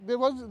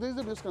there is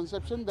a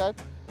misconception that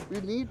we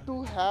need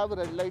to have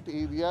red light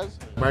areas.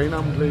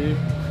 Baina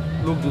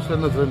लोक दुसऱ्या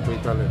नजरेन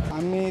पळयताले.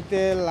 आम्ही ते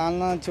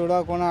लहान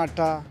चेडवा कोणा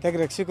हाडटा तेका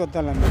रक्षी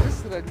करताले.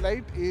 This red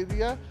light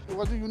area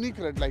was a unique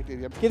red light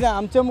area.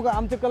 कित्याक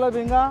आमचे क्लब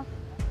हिंगा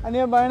आनी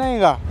हे बायणा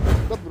हिंगा.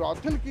 The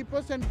brothel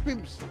keepers and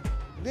pimps,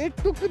 they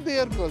took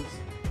their girls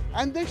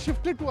and they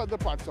shifted to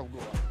other parts of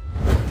Goa.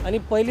 आणि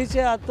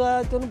पहिलीचे आता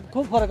हितून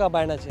खूप फरक आहे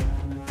बायणाचे.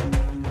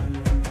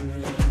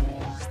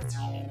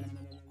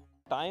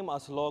 टायम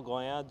आसलो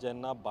गोंयांत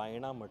जेन्ना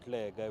बायणां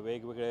म्हटले काय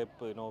वेगवेगळे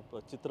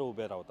चित्र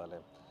उबे रावताले.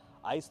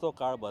 आयज तो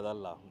काळ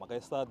बदलला. म्हाका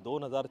दिसता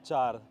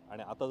 2004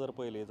 आनी आतां जर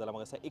पळयली जाल्यार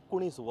म्हाका दिसता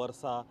 19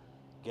 वर्सां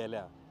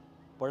गेल्या.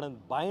 पण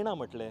बायणां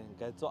म्हटलें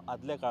काय जो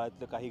आदल्या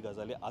काळांतल्यो काही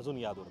गजाली आजून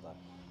याद उरता.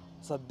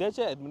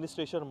 सद्याचे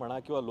एडमिनिस्ट्रेशन म्हणा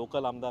किंवा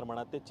लोकल आमदार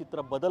म्हणा ते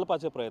चित्र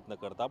बदलपाचे प्रयत्न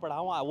करता. पण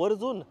हांव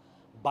आवर्जून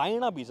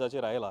बायणा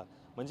बिचाचेर आयला.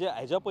 म्हणजे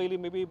हेज्या पयलीं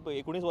मे बी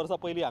 19 वर्सां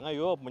पयलीं हांगा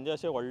येवप म्हणजे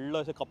अशें व्हडलो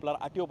अशें कपलार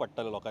आटयो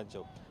पडटाल्यो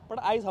लोकांच्यो. पण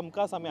आयज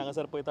हमखास आमी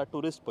हांगासर पळयता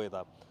टुरिस्ट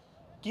पळयता.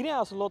 कितें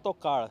आसलो तो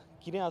काळ,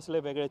 कितें आसलें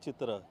वेगळें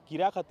चित्र,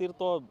 कित्या खातीर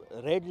तो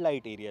रेड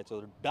लायट एरियाचो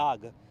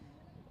डाग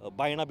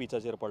बायणा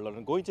बिचाचेर पडलो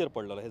गोंयचेर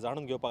पडलो हे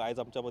जाणून घेवपाक आयज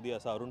आमच्या मदीं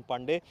आसा अरुण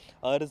पांडे.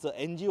 ARZ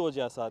NGO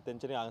जे आसा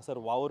तेंच्यांनी हांगासर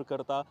वावर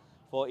करता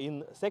फॉर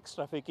इन सेक्स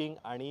ट्रॅफिकींग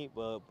आनी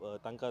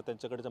तांकां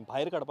तेंचे कडच्यान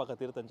भायर काडपा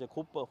खातीर तांचे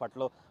खूब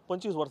फाटलो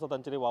 25 वर्सां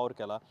तांच्यांनी वावर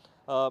केला.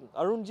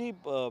 Arun ji,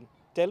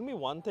 tell me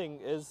one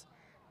thing is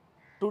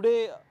today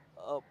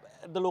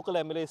the local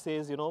MLA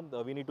says,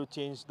 we need to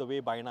change the way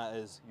Baina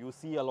is. You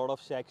see a lot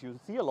of shacks, you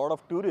see a lot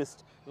of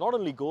tourists, not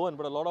only Goan,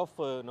 but a lot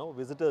of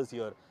visitors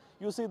here.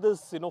 You see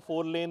this,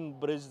 4-lane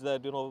bridge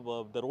that,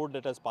 the road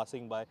that is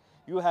passing by.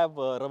 You have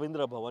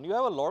Ravindra Bhavan. You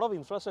have a lot of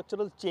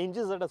infrastructural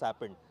changes that has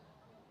happened.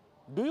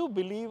 Do you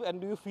believe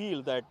and do you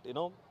feel that,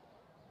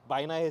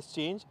 Baina has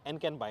changed and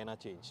can Baina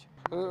change?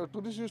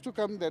 Tourists used to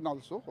come then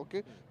also,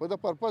 okay, but the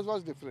purpose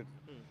was different.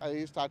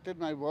 I started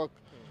my work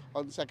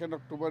on 2nd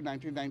October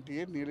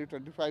 1998, nearly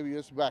 25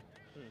 years back.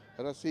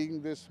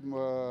 Seeing this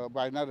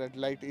Baina red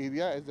light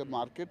area as a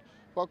market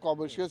for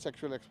commercial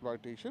sexual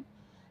exploitation.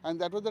 And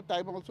that was the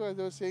time also, as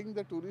I was saying,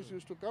 the tourists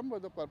used to come,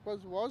 but the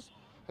purpose was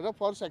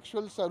for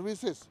sexual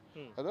services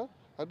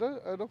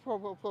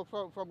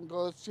from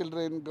girls,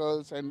 children,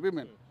 girls and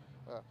women.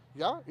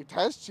 Yeah, it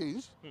has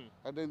changed.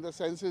 And in the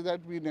sense is that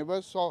we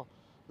never saw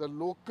the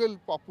local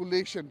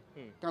population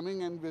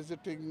coming and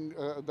visiting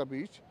the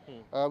beach.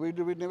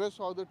 We never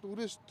saw the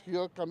tourists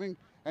here coming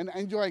and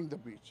enjoying the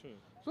beach.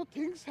 So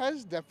things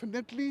has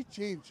definitely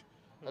changed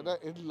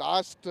in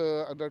last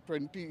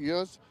 20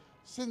 years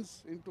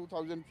since in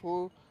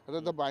 2004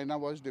 the Baina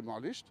was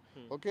demolished,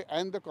 okay,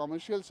 and the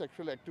commercial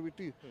sexual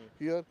activity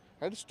here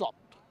had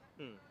stopped.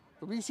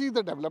 So we see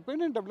the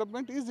development, and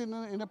development is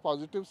in a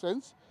positive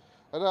sense.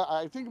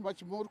 I think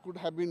much more could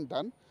have been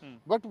done,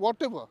 but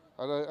whatever,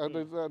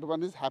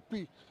 one is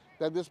happy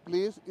that this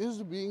place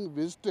is being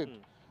visited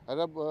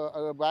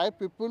by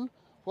people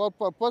for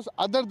purpose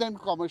other than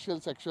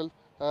commercial sexual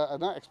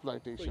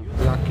exploitation.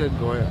 अख्ख्या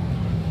गोंयांत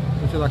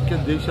तशेंच अख्ख्या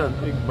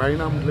देशांत एक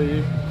बायणा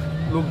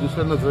म्हटल्यार लोक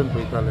दुसऱ्या नजरेन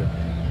पळयताले.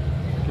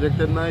 कित्याक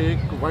तेन्ना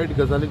एक वायट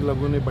गजालीक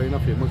लागून हे बायणा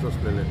फेमस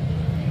आसलेले.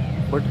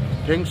 But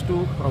thanks to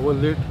hour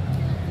late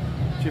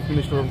chief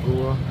minister of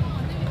Goa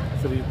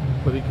Shri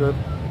Parrikar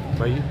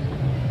भाई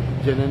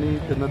जेन्यांनी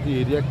तेन्ना ती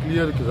एरिया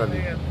क्लियर जाली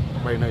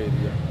बायणा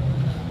एरिया.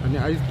 आनी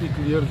आयज ती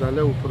क्लियर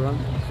जाल्या उपरांत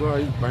जो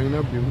आयज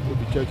बायणा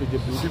बिचाचे जे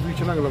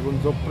ब्युटिफिकेशनाक लागून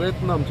जो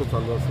प्रयत्न आमचो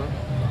चालू आसा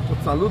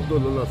तो चालूच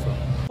दवरलेलो आसा.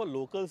 For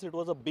locals it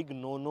was a big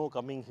no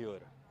coming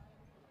here.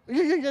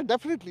 Yeah,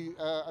 definitely.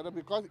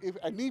 Because if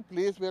any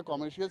place where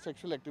commercial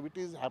sexual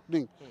activity is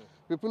happening,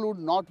 people would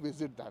not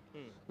visit that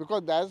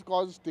because that's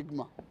caused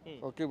stigma.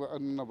 Okay,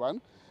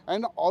 one.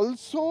 And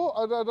also,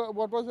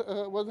 what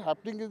was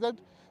happening is that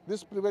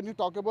this, when you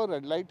talk about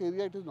red light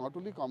area, it is not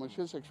only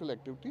commercial sexual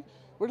activity,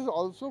 but it is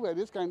also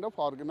various kind of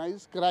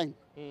organized crime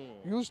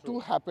used to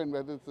happen,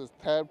 whether it's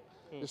theft,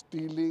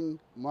 stealing,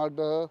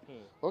 murder.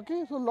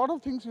 Okay, so a lot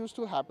of things used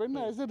to happen.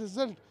 As a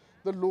result,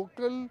 the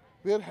local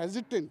were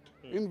hesitant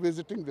in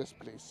visiting this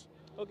place.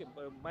 Okay,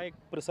 my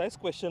precise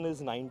question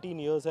is 19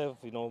 years have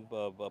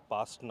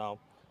passed now.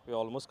 We're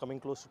almost coming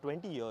close to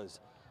 20 years.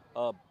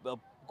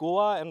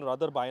 Goa and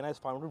rather Baina has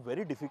found it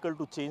very difficult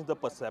to change the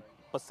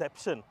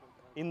perception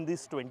in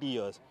these 20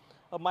 years.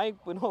 My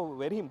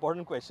very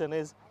important question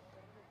is,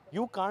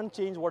 you can't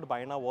change what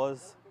Baina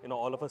was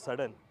all of a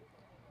sudden.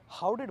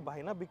 How did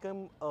Baina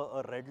become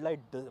a red light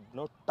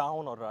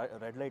town or a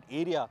red light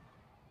area?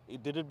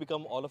 Did it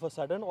become all of a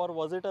sudden, or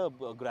was it a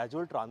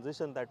gradual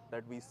transition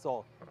that we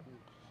saw?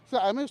 So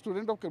I'm a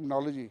student of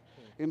criminology.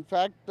 In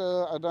fact,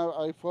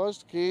 I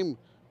first came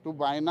to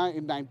Baina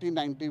in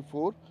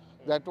 1994.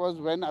 That was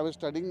when I was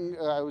studying,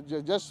 I was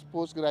just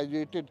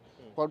post-graduated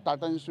for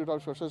Tata Institute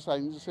of Social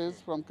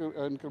Sciences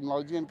in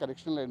Criminology and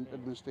Correctional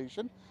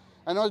Administration.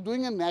 And I was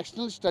doing a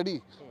national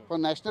study for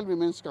National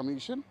Women's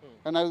Commission,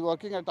 and I was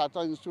working at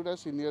Tata Institute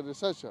as senior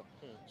researcher.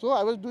 So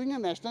I was doing a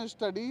national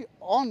study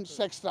on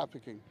sex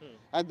trafficking,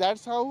 and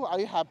that's how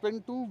I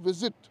happened to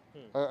visit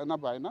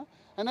Baina,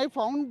 and I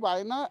found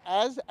Baina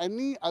as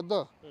any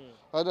other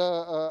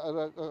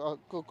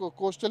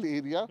coastal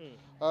area.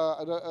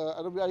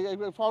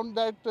 I found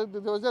that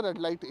there was a red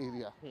light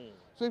area.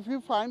 So if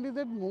you find it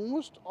that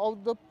most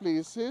of the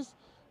places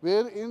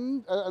where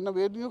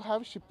you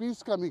have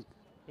shippies coming,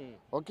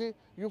 okay,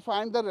 you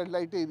find the red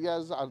light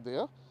areas are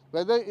there.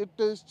 Whether it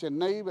is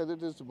Chennai, whether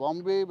it is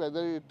Bombay,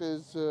 whether it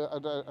is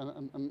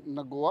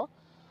Goa,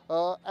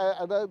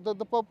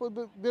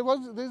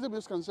 there is a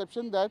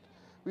misconception that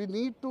we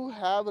need to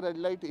have red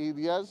light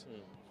areas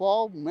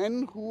for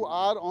men who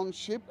are on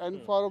ship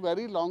and for a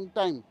very long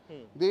time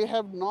they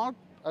have not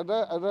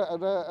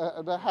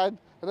had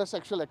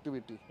sexual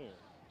activity.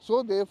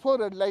 So therefore,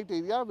 red light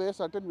area where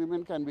certain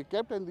women can be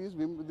kept and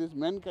these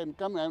men can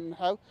come and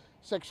have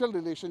sexual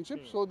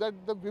relationships so that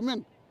the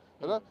women,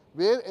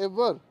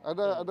 wherever,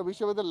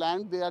 whichever the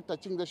land they are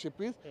touching the ship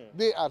is,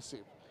 they are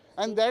safe.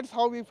 And that's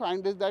how we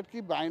find is that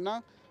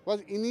Baina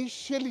was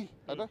initially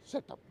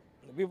set up.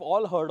 We've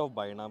all heard of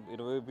Baina.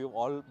 We've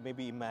all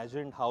maybe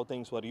imagined how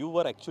things were. You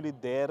were actually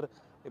there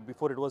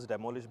before it was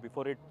demolished,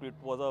 before it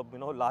was a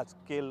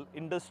large-scale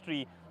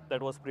industry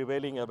that was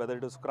prevailing, whether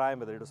it was crime,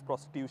 whether it was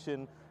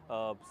prostitution,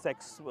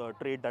 sex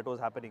trade that was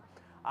happening.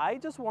 I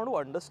just want to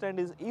understand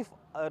is if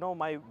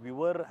my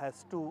viewer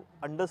has to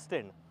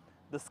understand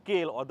the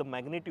scale or the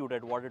magnitude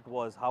at what it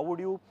was, how would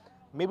you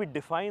maybe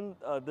define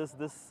this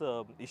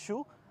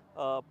issue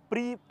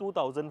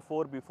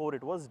pre-2004 before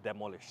it was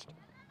demolished?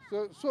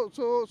 So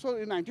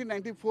in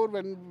 1994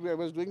 when I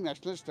was doing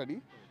national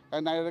study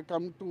and I had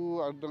come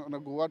to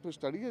Goa to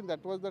study, and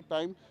that was the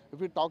time, if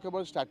we talk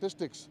about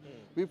statistics,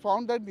 we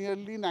found that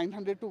nearly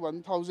 900 to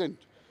 1,000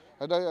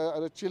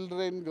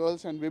 children,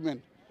 girls and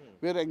women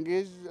were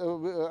engaged,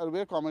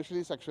 were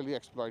commercially sexually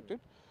exploited.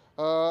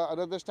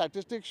 The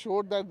statistics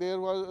showed that there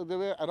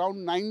were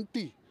around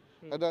 90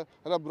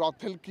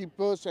 brothel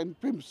keepers and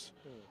pimps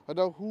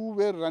who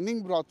were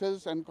running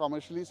brothels and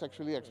commercially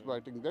sexually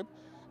exploiting them.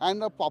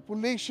 And the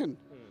population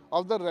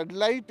of the red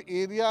light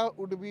area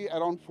would be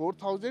around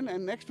 4,000,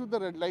 and next to the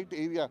red light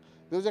area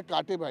there was a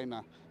Kate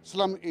Baina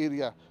slum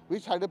area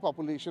which had a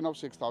population of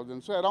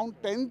 6,000. So around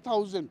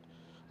 10,000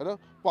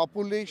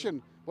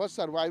 population was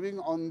surviving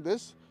on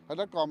this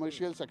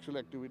commercial sexual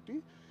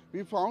activity.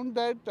 We found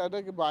that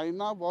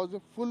Baina was a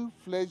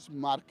full-fledged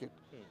market,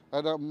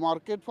 a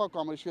market for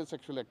commercial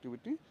sexual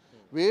activity,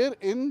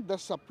 wherein the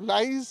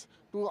supplies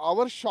to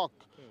our shock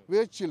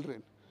were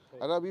children.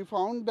 We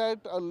found that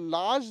a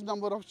large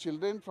number of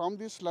children from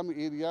these slum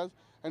areas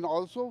and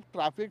also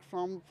traffic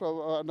from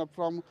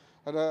Tamil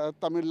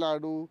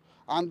Nadu,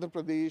 Andhra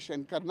Pradesh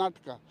and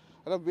Karnataka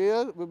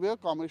were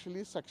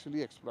commercially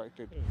sexually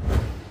exploited.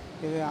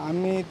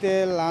 आम्ही ते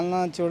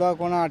लहान चेडवां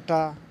कोणा हाडटा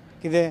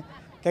कितें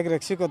ताका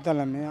रक्षी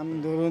करताले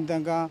आमी धरून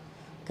तांकां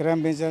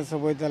क्रायम बेंचार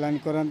सोबयताले आनी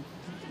करून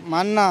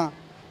मानना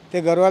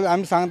ते घरवाले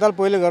आमी सांगताले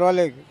पयलीं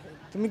घरवालेक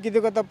तुमी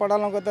कितें करता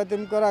पडालो करता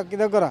तुमी करा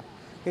कितें करा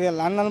कितें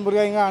ल्हान ल्हान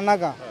भुरग्यां हिंगा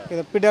हाडनाका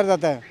कितें पिड्यार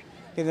जाता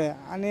कितें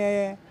आनी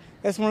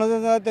एस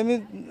म्हणून तेमी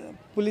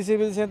पुलिसी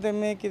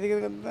तेमी कितें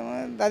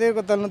कितें दादे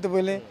करताले न्हू ते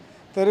पयलीं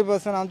तरी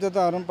पासून आमचो तो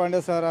अरुण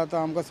पांडे सर आहा तो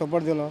आमकां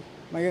सपोर्ट दिलो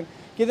मागीर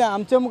कितें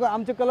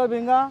आमचे क्लब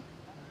हिंगा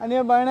आनी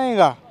हे बायणा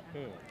हिंगा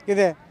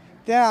कितें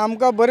तें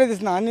आमकां बरें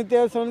दिसना आनी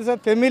ते सगळें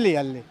फॅमिली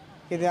आहली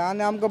कितें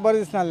आनी आमकां बरें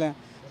दिसनासलें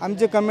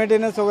आमचे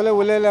कमिटीन सगळे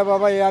उलयले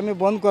बाबा हे आमी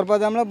बंद करपा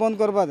जाय म्हळ्यार बंद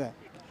करपा जाय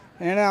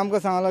हेणें आमकां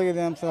सांगलो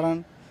कितें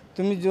सरान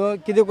तुमी जो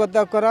कितें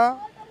करता करा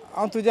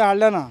हांव तुजें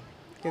हाडलें ना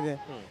कितें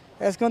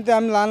अशें करून ते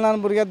आमी ल्हान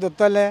ल्हान भुरग्याक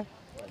धरताले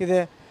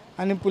कितें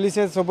आनी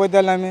पुलिशे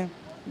सोबयताले आमी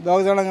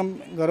दोग जाणां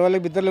घरवाले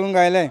भितर लेगून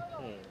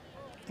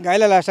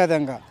गायले लास्टाक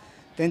तांकां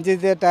तेंचे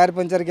ते टायर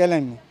पंचर केले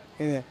आमी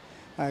कितें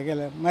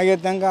केलें मागीर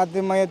तांकां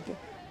आतां मागीर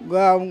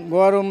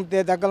गोर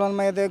ते ताका लागून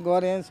मागीर ते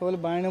गोर हें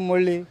सगळें बायणी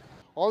मोडली.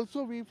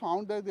 Also, we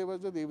found that there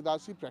was a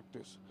Devdasi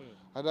practice,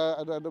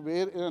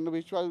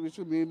 which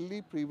was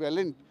mainly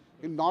prevalent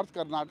in North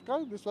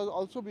Karnataka. This was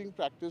also being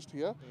practiced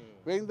here,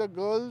 when the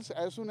girls,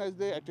 as soon as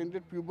they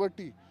attended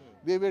puberty,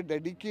 they were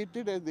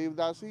dedicated as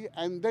Devdasi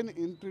and then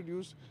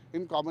introduced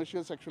in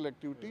commercial sexual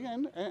activity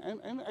and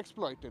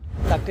exploited.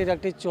 धाकटी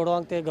धाकटी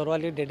चेडवांक ते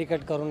घरवाली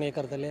dedicate करून हे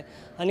करतले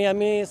आनी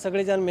आमी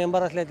सगळे जण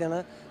मेंबर असले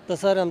तेन्ना तो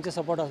सर आमचे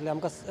सपोर्ट असले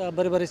आमकां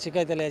बरे बरे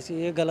शिकयतले अशी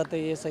हे गलत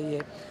आहे हे सही आहे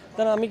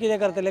तर आमी कितें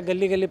करतले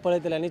गल्ली गल्ली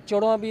पळयतले आनी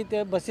चेडवां बी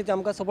ते बसीत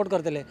आमकां सपोर्ट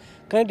करतले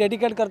खंय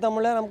डेडिकेट करता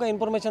म्हणल्यार आमकां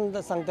इन्फॉर्मेशन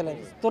सांगतले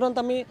तुरंत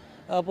आमी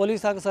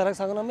पोलिसाक सराक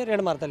सांगून आमी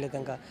रेड मारतले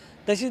तांकां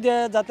तशी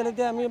ते जातले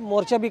ते आमी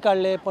मोर्चा बी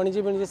काडले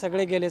पणजी बिणजी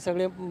सगळे गेले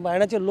सगळे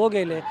बायणाचे लोक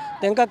येयले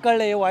तांकां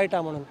कळ्ळे हे वायट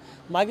आहा म्हणून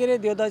मागीर हे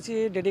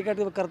देवदासी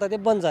डेडिकेट करता ते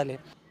बंद जाले.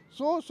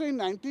 So in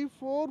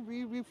 94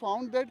 we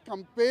found that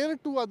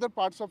compared to other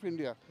parts of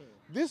India,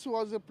 this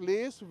was a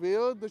place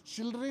where the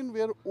children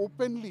were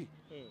openly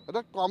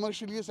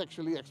commercially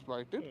sexually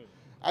exploited.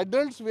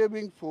 Adults were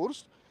being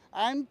forced,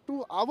 and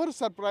to our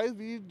surprise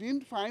we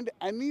didn't find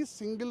any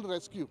single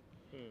rescue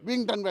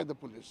being done by the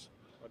police.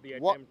 the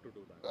What- attempt to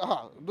do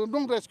that.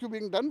 no rescue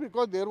being done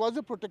because there was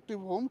a protective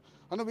home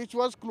which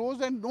was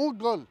closed and no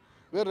girl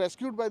were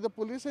rescued by the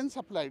police and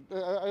supplied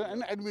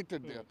and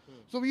admitted there.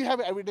 So we have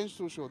evidence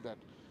to show that.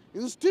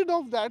 Instead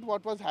of that,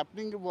 what was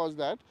happening was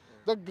that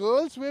the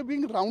girls were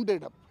being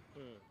rounded up,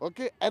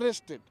 okay,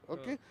 arrested,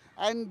 okay,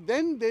 and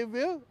then they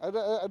were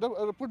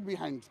put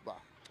behind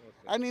bar.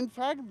 And in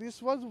fact,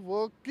 this was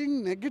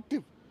working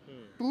negative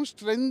to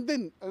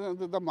strengthen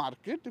the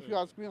market. If you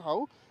ask me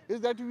how,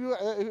 is that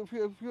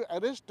if you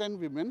arrest 10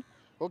 women,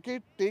 okay,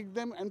 take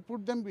them and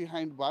put them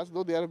behind bars,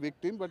 though they are a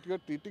victim, but you are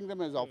treating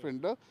them as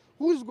offender,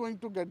 who is going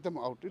to get them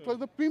out? It was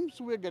the pimps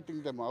who were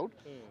getting them out,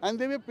 and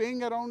they were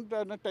paying around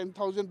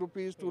 10,000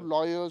 rupees to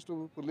lawyers,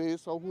 to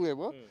police or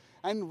whoever.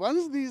 And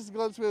once these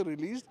girls were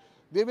released,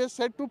 they were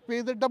said to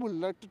pay the double,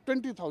 like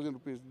 20,000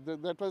 rupees.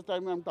 That was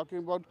time I'm talking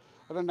about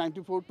around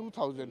 94,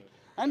 2000.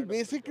 And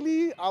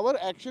basically, our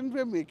actions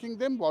were making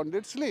them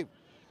bonded slave.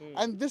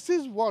 And this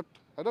is what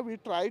we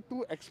tried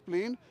to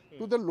explain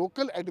to the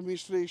local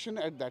administration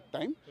at that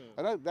time,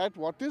 that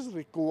what is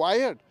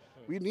required.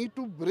 We need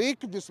to break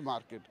this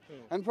market.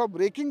 And for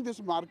breaking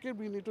this market,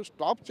 we need to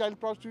stop child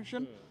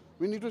prostitution.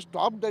 We need to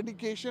stop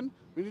dedication.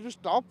 We need to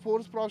stop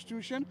forced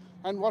prostitution.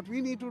 And what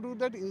we need to do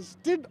that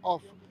instead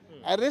of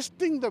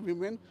arresting the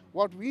women,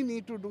 what we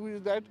need to do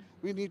is that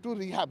we need to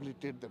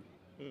rehabilitate them.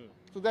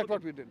 So that's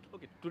what we did.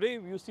 Okay, today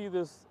you see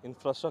this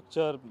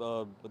infrastructure,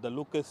 the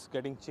look is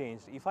getting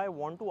changed. If I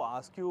want to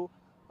ask you,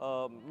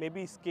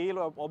 maybe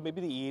scale or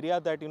maybe the area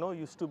that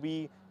used to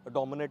be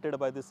dominated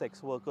by the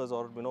sex workers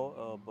or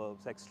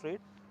sex trade.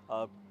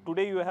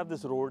 Today you have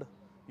this road,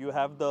 you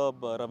have the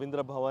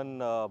Ravindra Bhavan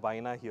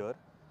Baina here,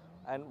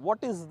 and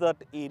what is that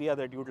area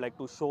that you would like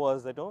to show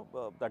us that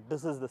that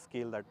this is the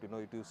scale that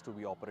it used to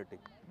be operating?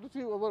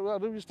 See,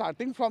 we're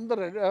starting from the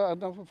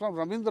from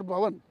Ravindra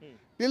Bhavan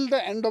till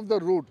the end of the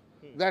road.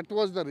 That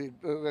was the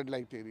red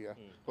light area,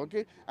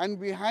 okay, and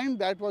behind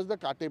that was the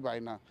Kate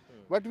Baina.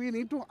 What we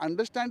need to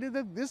understand is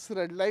that this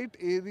red light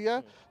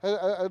area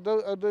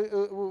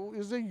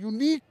is a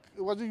unique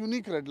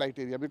red light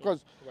area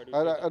because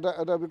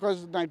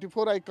because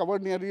 94 I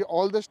covered nearly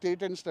all the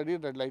state and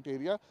studied red light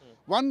area.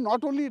 One,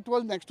 not only it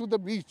was next to the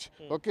beach,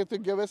 okay, to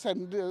give a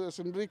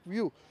scenic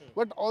view,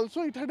 but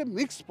also it had a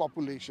mixed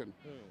population.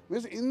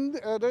 Means in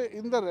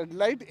the red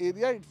light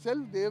area itself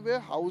there were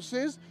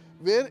houses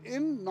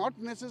wherein not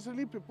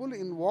necessarily people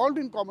involved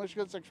in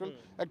commercial sexual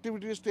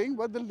activities staying,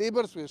 but the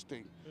laborers were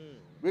staying.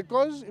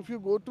 Because if you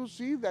go to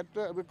see that,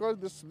 because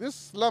this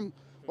slum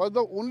was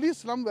the only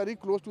slum very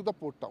close to the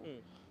port town.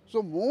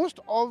 So most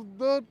of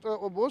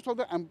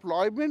the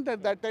employment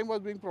at that time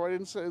was being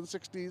provided in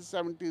 60s,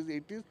 70s,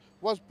 80s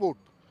was port.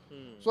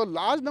 So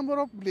large number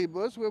of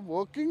laborers who were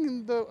working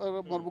in the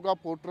Marbuga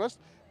Port Trust,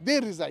 they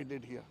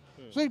resided here.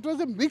 So it was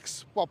a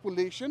mixed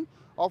population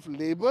of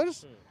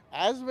laborers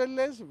as well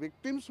as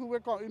victims who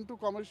were into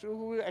commercial,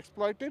 who were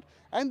exploited,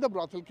 and the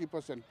brothel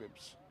keepers and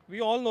pimps.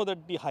 We all know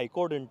that the High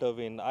Court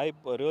intervened. I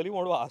really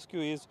want to ask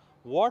you is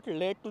what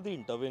led to the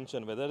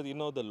intervention? Whether the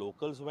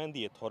locals went,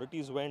 the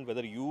authorities went,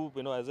 whether you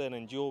as an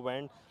NGO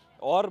went,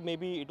 or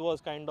maybe it was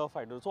kind of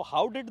I don't know. So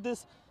how did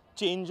this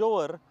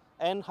changeover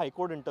and High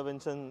Court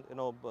intervention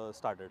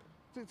started?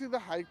 See, the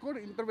High Court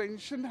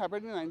intervention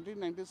happened in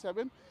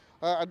 1997.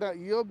 The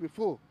year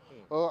before,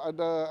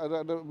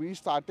 we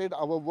started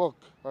our work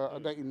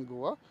in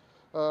Goa.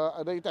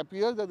 It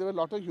appears that there were a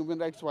lot of human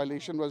rights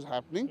violation was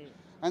happening,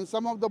 and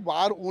some of the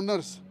bar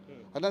owners,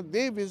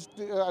 they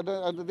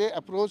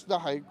approached the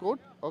High Court.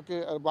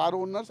 Okay, bar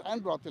owners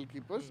and brothel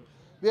keepers,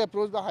 they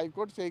approached the High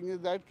Court saying is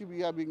that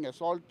we are being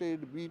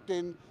assaulted,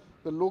 beaten.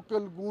 The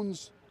local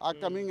goons are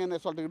coming and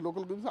assaulting.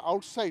 Local goons are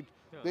outside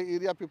the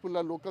area.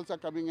 Locals are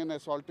coming and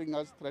assaulting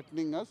us,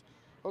 threatening us.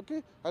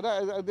 Okay,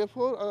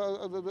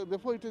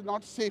 therefore it is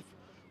not safe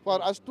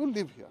for us to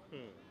live here.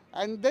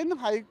 And then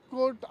High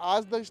Court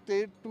asked the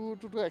state to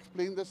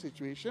explain the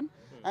situation,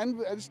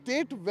 and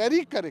state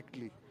very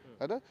correctly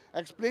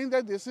explained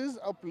that this is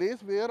a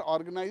place where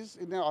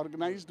in an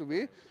organized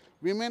way,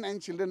 women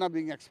and children are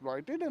being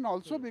exploited, and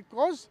also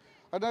because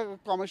other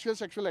commercial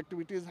sexual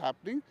activity is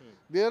happening,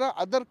 there are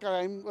other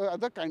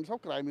kinds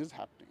of crime is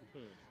happening.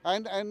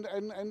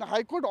 And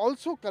High Court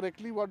also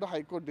correctly, what the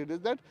High Court did is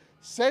that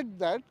said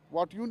that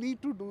what you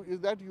need to do is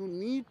that you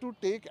need to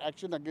take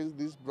action against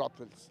these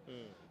brothels.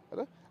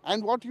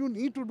 And what you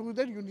need to do is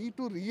that you need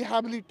to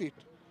rehabilitate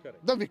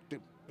the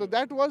victim. So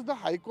that was the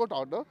High Court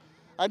order.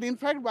 And in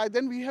fact, by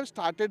then we have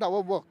started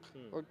our work.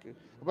 Okay.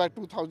 By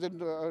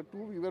 2002,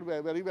 we were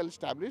very well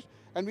established.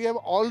 And we have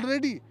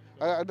already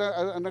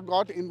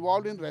got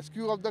involved in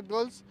rescue of the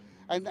girls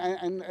and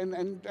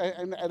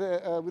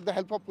with the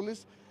help of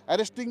police,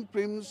 arresting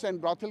pimps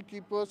and brothel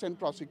keepers and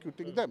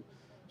prosecuting them.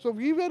 So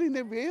we were in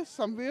a way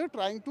somewhere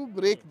trying to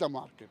break the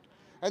market.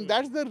 And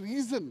that's the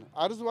reason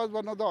ARZ was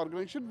one of the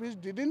organizations which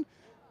didn't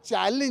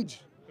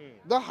challenge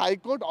the High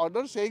Court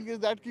order saying is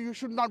that you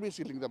should not be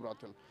sealing the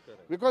brothel.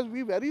 Because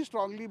we very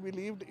strongly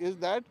believed is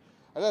that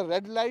the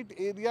red light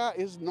area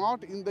is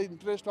not in the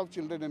interest of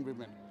children and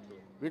women.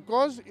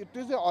 because it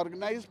is an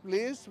organized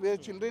place where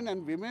children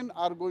and women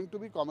are going to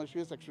be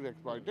commercially sexually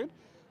exploited.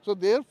 So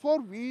therefore,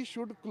 we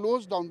should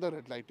close down the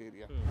red light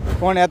area.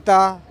 कोण येता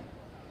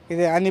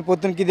कितें आनी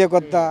परतून कितें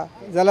करता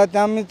जाल्यार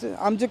ते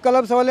आमचे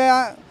क्लब सगळे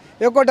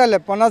एकवटाले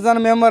 50 जाण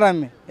मेंबर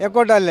आमी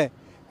एकवटाले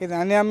कितें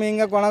आनी आमी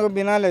हिंगा कोणाक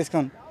भिनाले अशें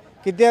करून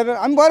कितें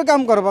आमी बरें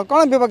काम करपाक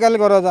कोणा भिवपाक गेले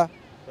गरजा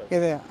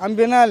कितें आमी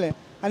भिनाले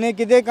आनी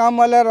कितें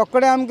काम जाल्यार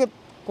रोखडें आमकां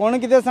कोण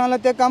कितें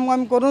सांगलें तें काम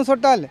आमी करून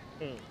सोडटाले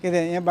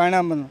कितें हें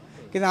बायणां बांदून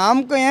कितें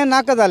आमकां हें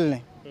नाका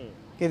जाल्लें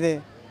कितें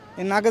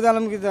हें नाका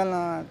जालें कितें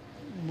जालां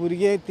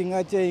भुरगे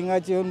थिंगाचे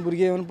हिंगाचे येवन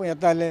भुरगे येवन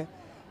येताले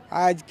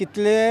आज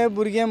कितले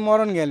भुरगे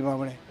मरून गेले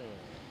बाबडे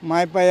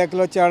माय पाय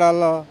एकलो चेड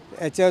आहलो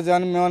हेचे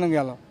जावन मेळून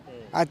गेलो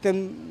आज ते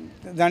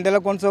जाणटेलो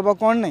कोण चोवपाक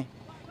कोण नाही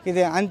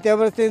कितें आनी ते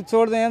परस ते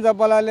चड हें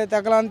जावपा लागलें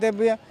ताका लागून ते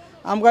बी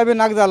आमकां बी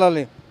नाका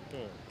जालोलें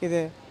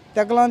कितें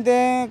ताका लागून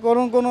तें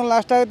करून करून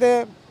लास्टाक ते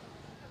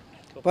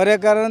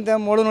पर्येकारान तें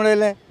मोडून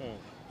उडयलें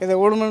कितें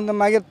ओडून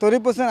मागीर तरी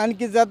पासून आनी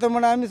कितें जाता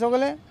म्हण आमी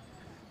सगळे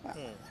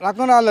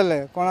राखून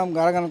रावलेले कोणा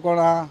घरान कोण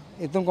आहा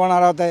हितून कोण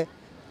रावताय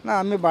ना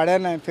आमी भाड्या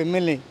नाही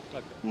फॅमिली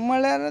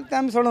म्हळ्यार ते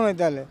आमी सोडून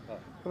वयताले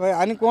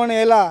आनी कोण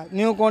येयला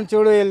न्यू कोण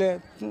चेडूं येयले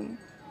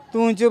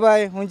तूं हुंची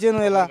बाय हुंचीन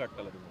येयला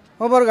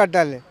खबर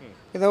काडटाले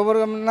कित्याक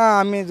खबर ना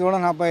आमी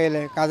जोडून हापा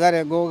येयले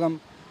काजारे गो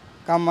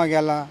कामाक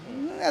गेला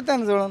येता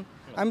न्ही जोडून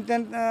आमी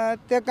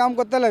ते काम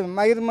करताले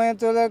मागीर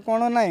चड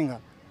कोण ना हिंगा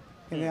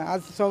कितें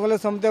आज सगळें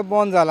सोमतें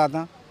बंद जालां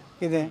आतां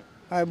कितें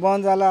हय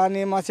बंद जालां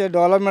आनी मातशें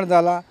डेवलपमेंट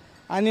जालां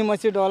आनी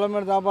मातशें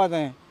डेवलपमेंट जावपा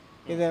जाय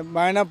कितें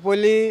बायणां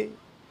पयलीं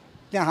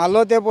तें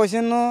हालो ते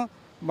भशेन न्हू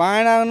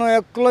बायणां न्हू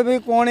एकलो बी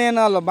कोण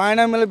येनाहलो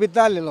बायणां मेळ्ळे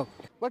भितर आहले लोक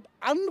But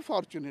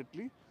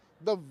unfortunately,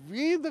 the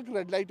way the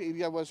red light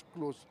area was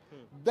closed,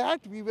 that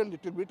we were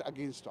little bit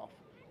against of.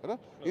 Right?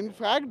 In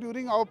fact,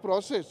 during our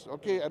process,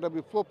 okay,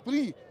 before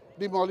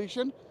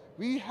pre-demolition,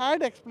 we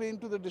had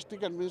explained to the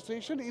district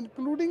administration,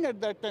 including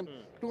at that time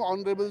to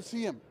Honorable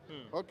CM,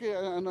 okay,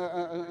 and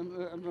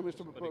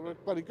Mr.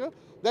 Parikar,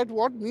 that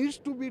what needs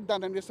to be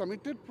done, and we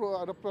submitted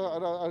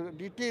a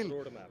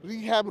detailed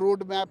rehab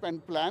roadmap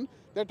and plan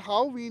that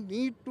how we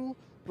need to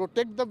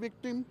protect the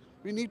victim,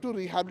 we need to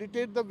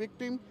rehabilitate the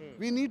victim,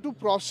 we need to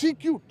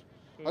prosecute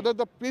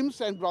the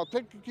pimps and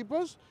brothel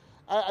keepers,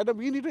 and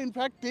we need to in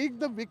fact take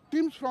the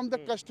victims from the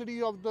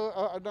custody of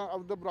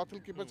the brothel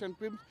keepers and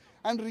pimps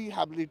and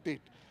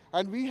rehabilitate.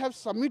 And we have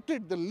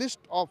submitted the list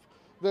of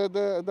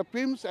the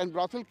pimps and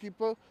brothel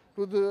keeper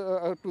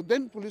to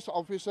then police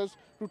officers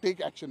to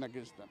take action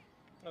against them.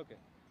 Okay.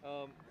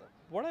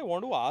 What I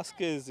want to ask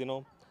is, the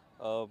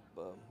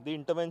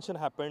intervention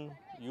happened.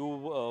 You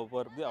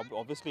were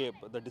obviously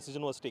the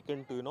decision was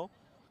taken to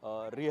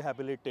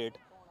rehabilitate.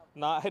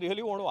 Now I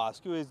really want to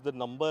ask you is the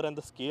number and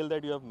the scale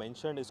that you have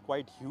mentioned is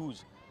quite huge,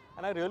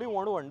 and I really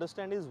want to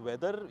understand is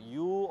whether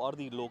you or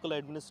the local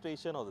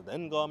administration or the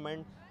then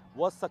government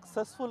was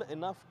successful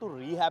enough to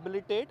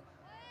rehabilitate,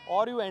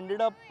 or you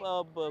ended up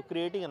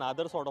creating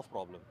another sort of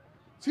problem.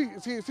 See,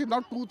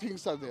 not two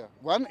things are there.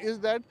 One is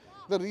that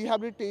the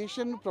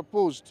rehabilitation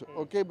proposed,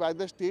 okay, by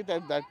the state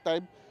at that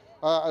time,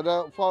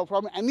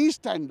 from any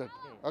standard,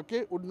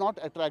 okay, would not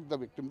attract the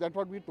victim. That's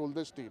what we told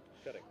the state.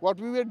 Correct. What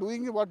we were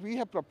doing, what we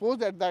have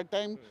proposed at that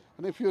time,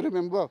 and if you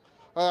remember,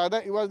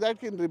 it was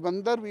that in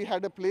Ribandar we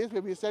had a place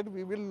where we said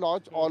we will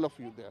lodge all of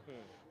you there.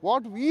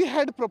 What we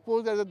had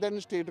proposed as a then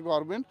state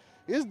government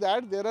is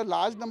that there are a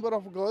large number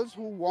of girls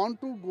who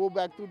want to go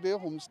back to their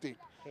home state.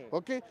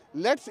 Okay,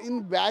 let's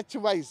in batch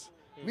wise,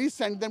 we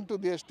send them to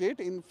their state.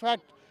 In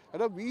fact,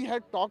 we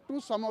had talked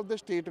to some of the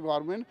state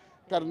government,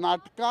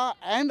 Karnataka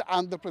and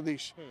Andhra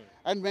Pradesh.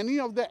 And many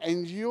of the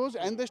NGOs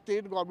and the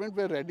state government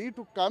were ready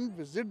to come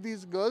visit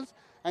these girls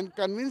and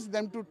convince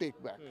them to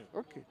take back.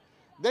 Okay.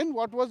 Then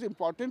what was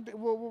important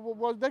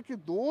was that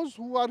those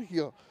who are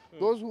here,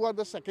 those who are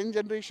the second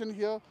generation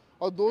here,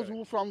 or those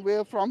who from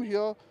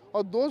here,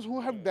 or those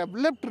who have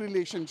developed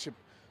relationship,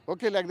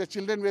 okay, like the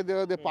children were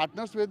there, their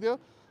partners were there,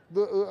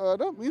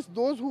 means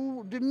those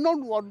who did not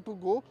want to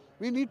go,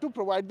 we need to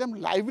provide them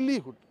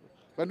livelihood.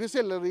 When we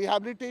say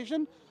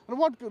rehabilitation,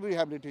 what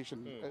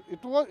rehabilitation?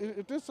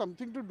 It is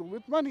something to do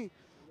with money.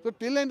 So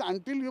till and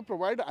until you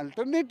provide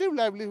alternative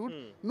livelihood,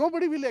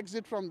 nobody will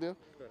exit from there.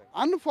 Correct.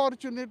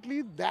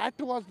 Unfortunately, that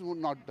was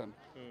not done.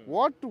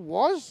 What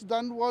was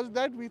done was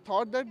that we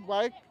thought that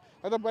by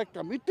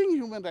committing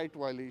human right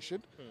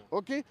violation,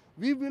 okay,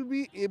 we will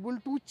be able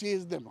to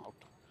chase them out.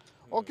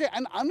 Okay,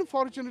 and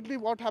unfortunately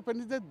what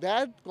happened is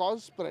that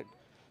caused spread.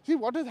 See,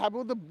 what has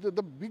happened,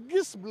 the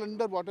biggest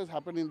blunder what has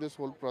happened in this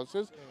whole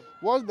process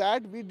was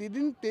that we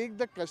didn't take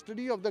the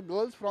custody of the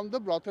girls from the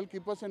brothel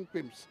keepers and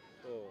pimps.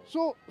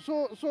 So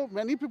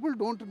many people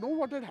don't know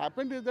what had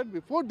happened is that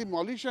before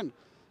demolition,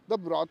 the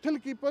brothel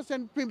keepers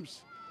and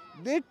pimps,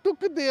 they took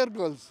their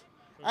girls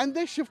and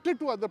they shifted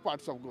to other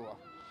parts of Goa.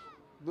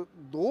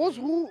 Those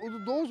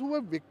who were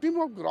victim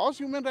of gross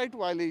human right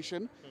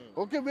violation,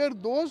 okay, were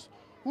those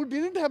who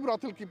didn't have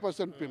brothel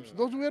keepers and pimps.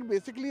 Those who were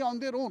basically on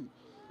their own.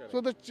 So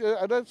this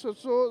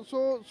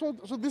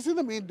is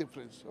the main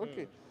difference,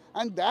 okay,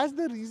 and that's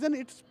the reason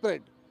it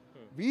spread.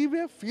 we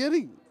were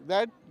fearing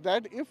that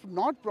if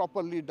not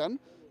properly done,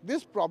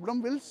 this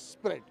problem will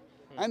spread.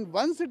 And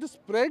once it is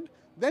spread,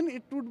 then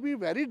it would be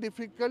very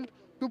difficult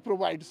to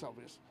provide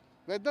service,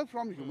 whether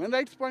from human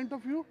rights point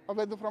of view or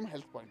whether from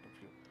health point of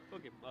view.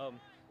 Okay,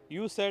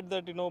 you said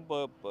that it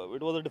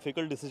was a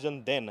difficult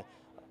decision then.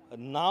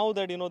 Now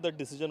that that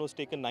decision was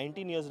taken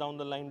 19 years down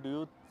the line, do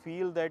you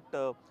feel that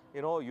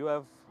you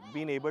have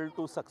been able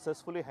to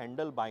successfully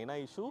handle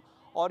Baina issue,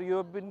 or you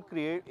have been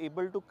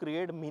able to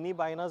create mini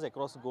Bainas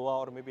across Goa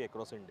or maybe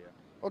across India?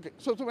 Okay,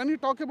 so when you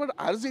talk about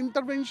ARZ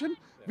intervention,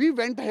 we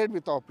went ahead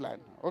with our plan.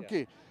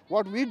 Okay,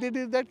 what we did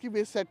is that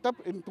we set up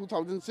in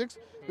 2006,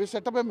 we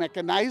set up a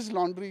mechanized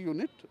laundry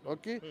unit.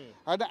 Okay,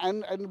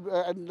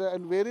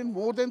 and wherein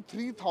more than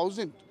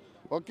 3,000.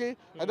 Okay,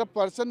 and a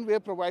person were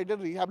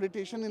provided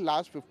rehabilitation in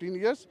last 15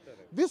 years.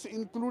 This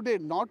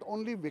included not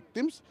only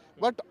victims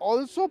but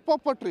also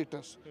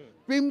perpetrators,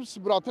 pimps,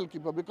 brothel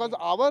keeper, because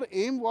our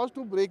aim was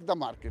to break the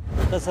market.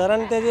 तर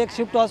सरांनी त्याचे एक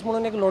shift house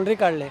म्हणून एक laundry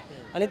काढले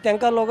आणि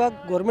त्यांना लोकांक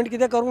गव्हर्नमेंट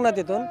कितें करूंक ना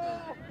तितून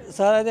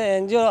सर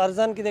NGO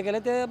अर्जान कितें केलें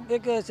ते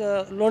एक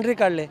लॉन्ड्री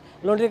काढले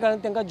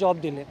तांकां जॉब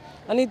दिले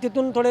आणि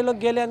तितून थोडे लोक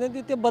गेले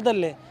आणि ते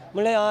बदलले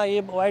म्हणजे हां हे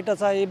वायट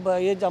आसा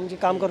हे आमचे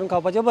काम करून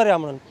खावपाचें बरें आहा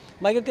म्हणून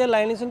मागीर ते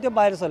लायनीसून ते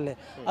भायर सरले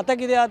आतां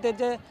कितें आहा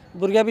तेचे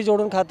भुरगे बी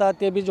जोडून खाता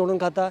ते बी जोडून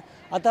खाता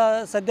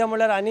आतां सद्या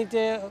म्हणल्यार आनी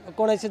ते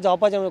कोण अशें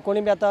जावपाचें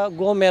कोणी बी आतां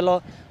गोव मेलो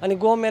आनी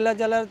गोव मेलो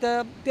जाल्यार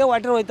ते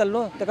वाटेर वयतले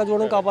न्हू ताका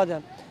जोडून खावपाचें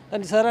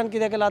आनी सरान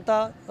कितें केलां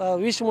आतां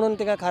विश म्हणून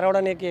ताका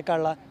खारावडान एक हे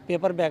काडला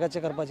पेपर बॅगाचे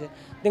करपाचे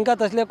तांकां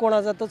तसले कोण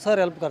आसा तो सर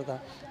हेल्प करता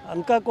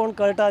आमकां कोण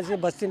कळटा अशें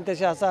बस्तीन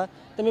तशें आसा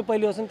तेमी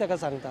पयलीं वचून ताका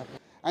सांगता.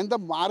 And the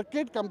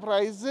market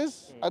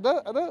comprises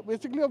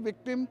basically a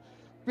victim,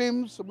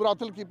 pimps,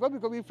 brothel keeper,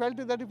 because we felt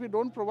that if we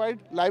don't provide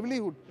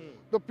livelihood,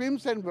 the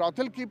pimps and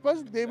brothel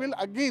keepers, they will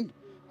again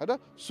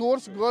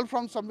source girl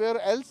from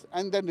somewhere else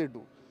and then they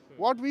do.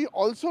 What we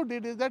also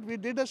did is that we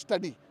did a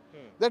study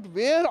that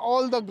where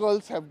all the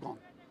girls have gone.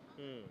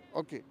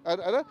 Okay,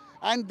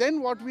 and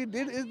then what we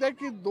did is that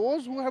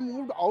those who have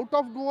moved out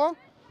of Goa,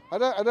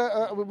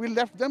 we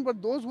left them, but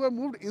those who have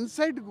moved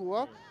inside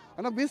Goa,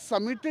 we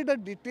submitted a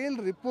detailed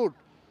report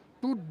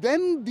to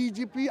then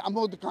DGP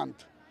Amod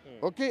Kant.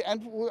 Okay,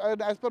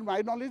 and as per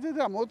my knowledge,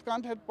 Amod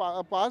Kant had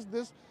passed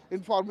this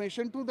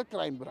information to the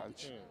crime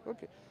branch.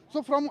 Okay,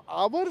 so from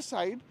our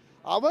side,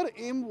 our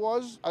aim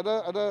was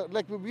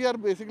like we are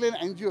basically an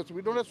NGO, so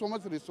we don't have so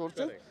much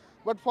resources. Correct.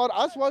 But for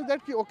us was that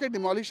okay,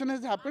 demolition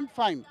has happened,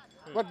 fine.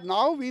 But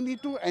now we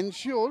need to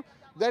ensure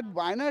that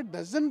Baina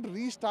doesn't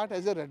restart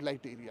as a red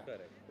light area.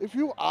 Correct. If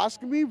you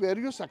ask me, were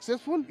you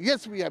successful?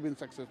 Yes, we have been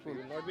successful. You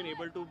have not been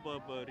able to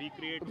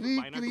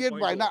recreate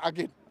Baina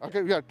again.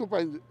 Okay, yeah,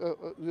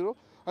 2.0.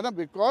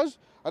 Because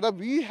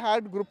we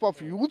had group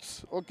of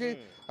youths, okay,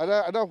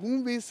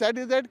 whom we said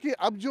is that कि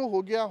अब जो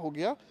हो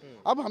गया,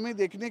 अब हमें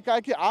देखने का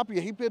है कि आप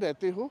यहीं पे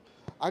रहते हो,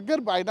 अगर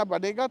बायना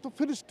बनेगा तो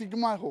फिर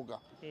स्टिग्मा होगा.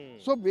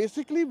 So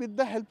basically with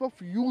the help of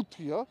youth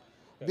here,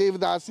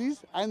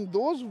 Devdasis and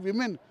those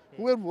women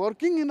who were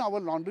working in our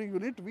laundry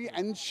unit, we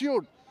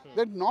ensured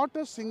that not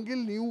a single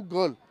new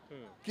girl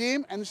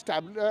came and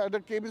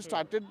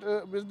started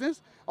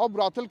business of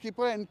brothel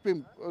keeper and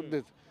pimp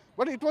this.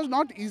 But it was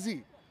not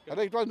easy.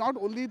 It was not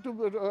only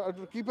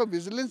to keep a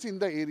vigilance in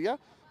the area.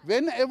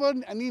 Whenever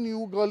any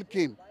new girl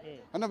came,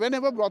 and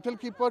whenever brothel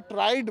keeper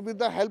tried with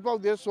the help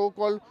of their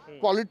so-called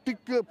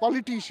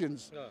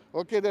politicians,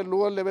 okay, their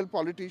lower level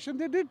politicians,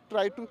 they did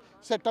try to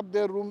set up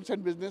their rooms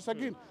and business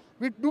again.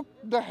 We took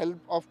the help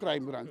of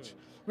crime branch.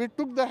 We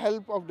took the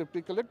help of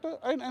deputy collector,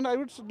 and I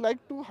would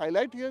like to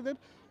highlight here that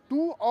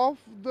two of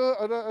the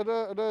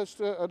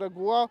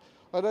Goa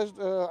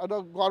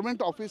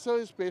government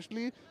officers,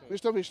 especially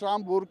Mr.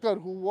 Vishram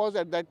Borkar, who was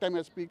at that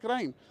time SP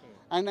crime,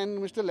 and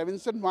Mr.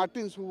 Levinson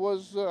Martins, who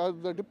was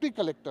the deputy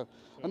collector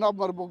of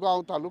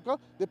Marbogaon Taluka,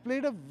 they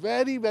played a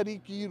very,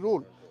 very key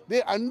role.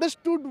 They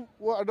understood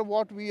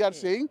what we are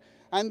saying,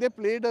 and they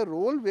played a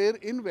role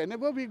wherein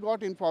whenever we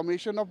got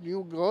information of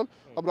new girl,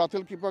 a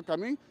brothel keeper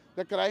coming,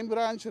 the crime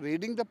branch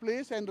raiding the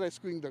place and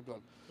rescuing the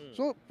girl.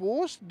 So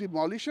post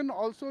demolition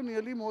also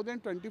nearly more than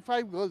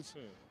 25 girls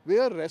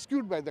were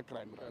rescued by the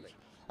crime branch.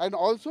 And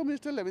also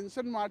Mr.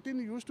 Levinson Martin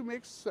used to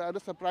make a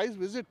surprise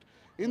visit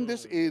in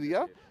this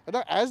area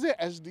as a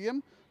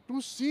SDM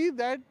to see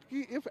that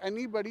if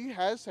anybody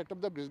has set up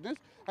the business,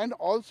 and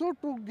also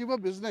to give a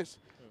business,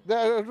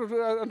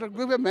 to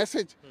give a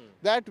message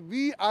that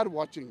we are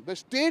watching, the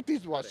state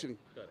is watching.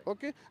 Correct.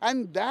 Okay,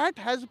 and that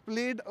has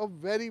played a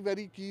very,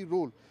 very key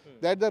role,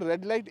 that the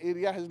red light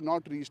area has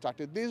not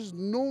restarted. There is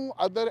no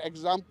other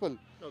example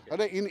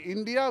in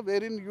India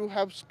wherein you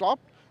have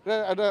stopped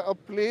a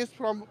place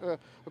from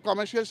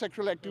commercial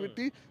sexual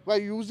activity by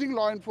using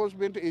law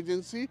enforcement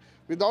agency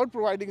without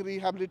providing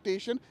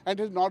rehabilitation and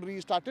has not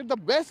restarted. The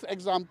best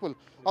example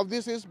of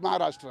this is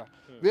Maharashtra,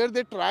 where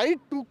they tried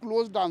to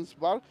close dance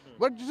bar,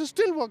 but it is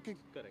still working.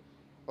 Correct.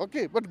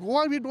 Okay, but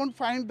Goa we don't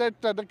find that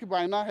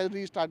Baina has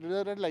restarted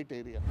a red light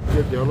area.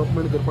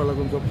 Development करपा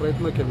लागून जो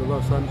प्रयत्न केलेलो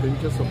आसा आनी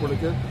तेंचे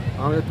सपोर्टाचेर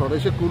हांवें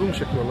थोडेशें करूंक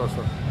शकलेलो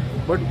आसा.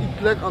 बट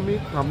इतल्याक आमी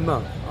थांबना.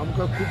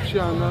 आमकां खुबशे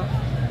हांगा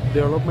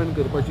डेव्हलपमेंट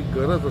करपाची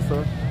गरज आसा.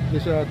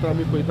 जशें आतां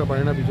आमी पळयता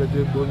बायणा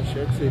बिचाचेर 2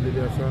 शेक्स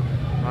येयलेले आसा.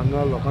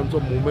 हांगा लोकांचो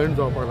मुवमेंट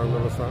जावपाक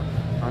लागलेलो आसा.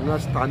 हांगा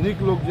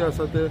स्थानीक लोक जे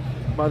आसा ते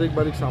बारीक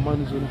बारीक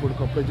सामान घेवन कोण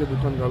कपड्याचें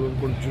दुकान घालून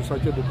कोण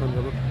ज्युसाचें दुकान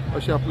घालून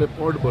अशें आपलें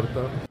पोट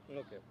भरता.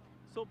 Okay.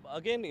 So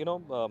again,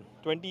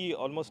 20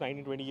 almost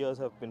 19-20 years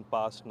have been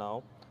passed now.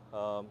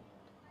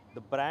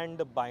 The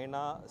brand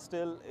Baina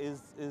still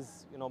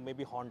is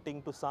maybe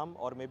haunting to some,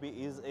 or maybe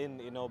is in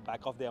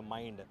back of their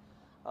mind.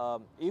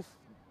 If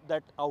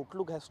that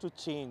outlook has to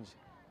change,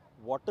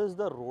 what is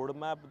the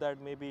roadmap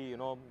that maybe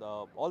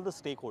all the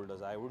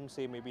stakeholders, I wouldn't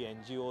say maybe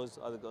NGOs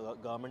or the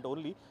government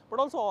only, but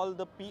also all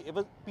the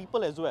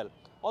people as well,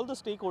 all the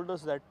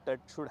stakeholders that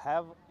should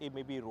have a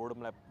maybe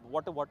roadmap.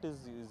 What is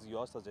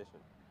your suggestion?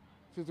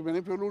 See,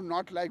 many people would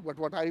not like, but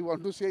what I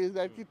want to say is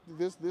that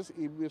this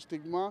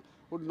stigma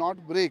would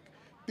not break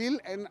till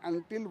and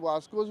until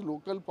Vasco's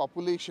local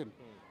population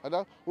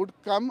would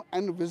come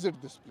and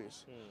visit this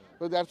place.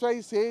 So that's why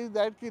I say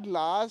that in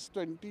last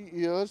 20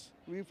 years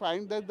we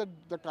find that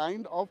the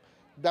kind of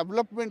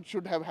development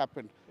should have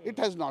happened. It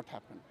has not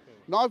happened.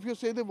 Now if you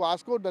say the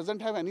Vasco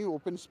doesn't have any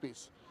open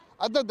space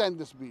other than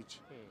this beach,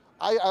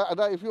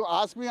 if you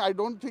ask me, I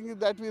don't think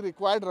that we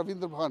required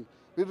Ravindra Bhavan.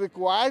 We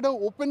required an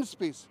open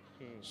space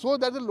so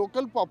that the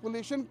local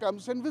population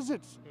comes and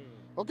visits.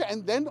 Okay,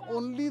 and then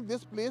only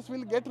this place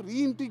will get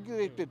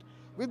reintegrated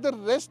with the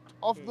rest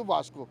of the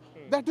Vasco.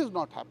 That is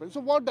not happened.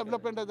 So what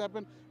development has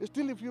happened?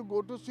 Still, if you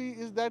go to see,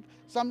 is that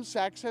some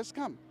sacks has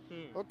come.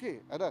 Okay,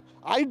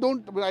 I'm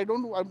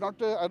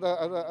not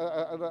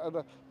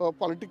a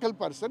political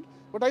person,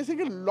 but I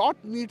think a lot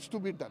needs to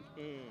be done,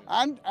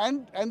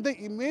 and the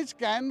image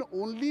can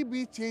only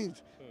be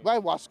changed by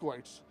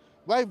Vascoites,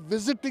 by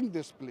visiting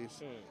this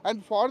place.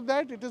 And for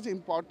that, it is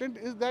important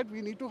is that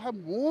we need to have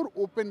more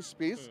open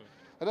space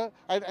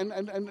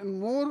and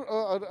more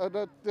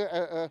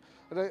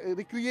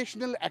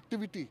recreational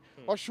activity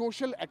or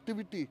social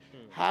activity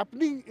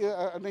happening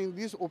in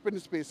these open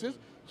spaces,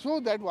 so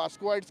that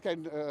Vascoites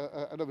can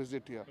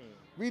visit here.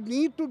 We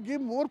need to give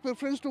more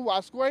preference to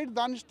Vascoites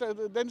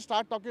than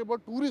start talking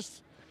about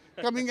tourists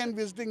coming and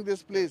visiting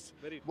this place.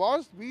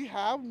 Because we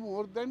have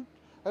more than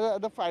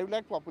the 5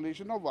 lakh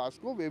population of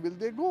Vasco. Where will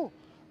they go?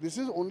 This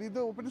is only the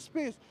open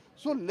space.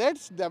 So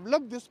let's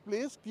develop this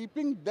place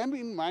keeping them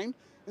in mind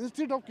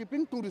instead of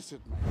keeping tourists in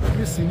mind.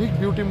 He scenic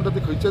beauty म्हणटा ती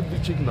खंयच्याच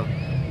बिचीक ना.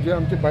 जे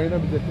आमचे बायणा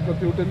बीच तुका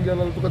तेवटेन गेला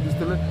जाल्यार तुका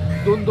दिसतले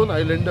 2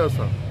 आयलंडां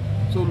आसा.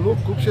 सो लोक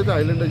खुबशे ते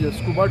आयलंडाचे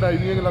स्कुबा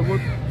डायविंगेक लागून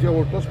जे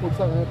वॉटर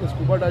स्पोर्ट्साक हांगा ते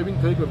स्कुबा डायविंग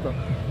थंय करता.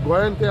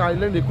 गोंयांत ते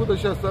आयलंड एकूच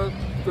अशें आसता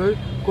थंय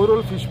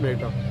कोरल फीश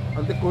मेळटा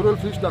आनी ते कोरल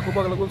फीश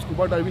दाखोवपाक लागून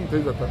स्कुबा डायविंग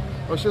थंय जाता.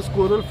 अशेंच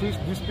कोरल फीश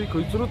दिसपी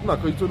खंयसरूच ना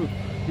खंयसरूच.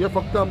 हे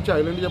फक्त आमच्या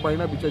आयलंडाच्या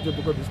बायणा बिचाचेर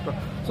तुका दिसता.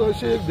 सो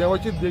अशें एक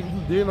देवाची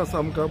देण आसा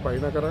आमकां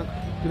बायणाकारांक,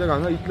 कित्याक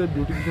हांगा इतले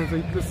ब्युटिफिकेशन आसा,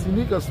 इतले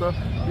सिनीक आसा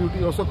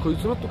ब्युटी, असो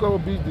खंयसरूच तुका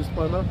बीच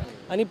दिसपाना.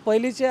 आणि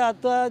पहिलीचे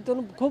आता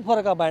तितून खूप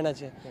फरक आहे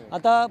बायणाचे.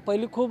 आता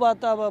पहिली खूप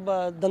आता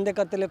धंदे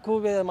करतले,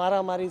 खूप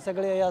मारामारी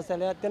सगळे हे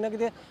आसले. तेन्ना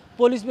कितें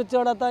पोलीस बी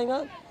चड आता हिंगा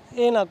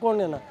येना, कोण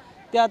येना.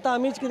 ते आता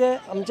आमीच कितें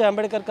आमचे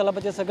आंबेडकर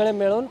क्लबाचे सगळे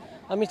मेळून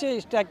आमीचे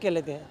स्ट्रायक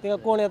केले. ते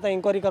कोण येता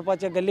इन्क्वायरी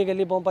करपाचे, गल्ली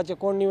गल्ली भोंवपाचे,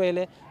 कोण न्यू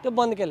येयले ते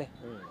बंद केले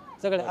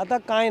सगळे. आता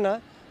काय ना,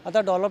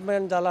 आता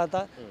डेव्हलपमेंट झाला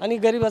आता, आणि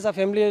गरीब असा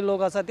फॅमिली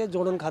लोक असा ते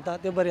जोडून खाता,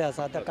 ते बरे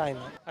असा. आता काय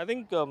ना. I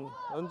think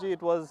Arunji,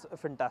 it was a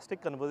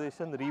fantastic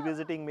conversation,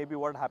 revisiting maybe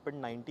what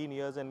happened 19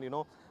 years, and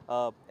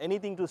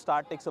anything to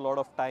start takes a lot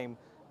of time,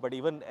 but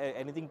even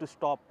anything to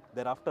stop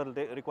thereafter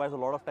requires a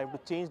lot of time to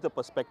change the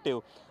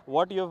perspective.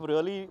 What you have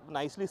really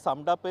nicely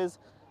summed up is,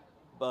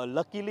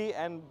 luckily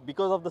and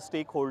because of the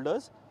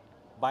stakeholders,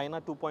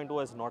 Baina 2.0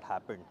 has not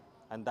happened.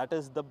 And that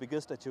is the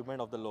biggest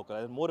achievement of the local.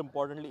 And more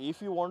importantly,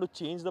 if you want to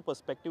change the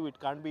perspective, it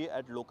can't be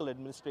at local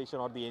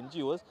administration or the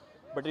NGOs,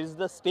 but it is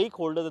the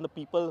stakeholders and the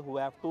people who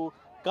have to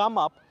come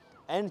up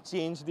and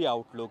change the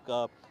outlook.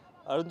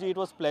 Arunji, it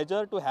was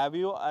pleasure to have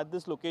you at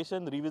this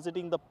location,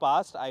 revisiting the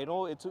past. I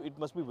know it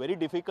must be very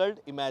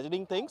difficult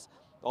imagining things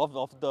of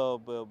the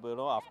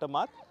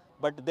aftermath,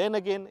 but then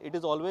again, it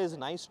is always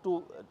nice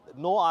to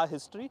know our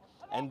history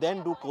and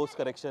then do course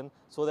correction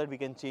so that we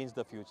can change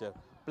the future.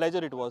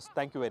 Pleasure it was.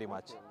 Thank you very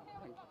much.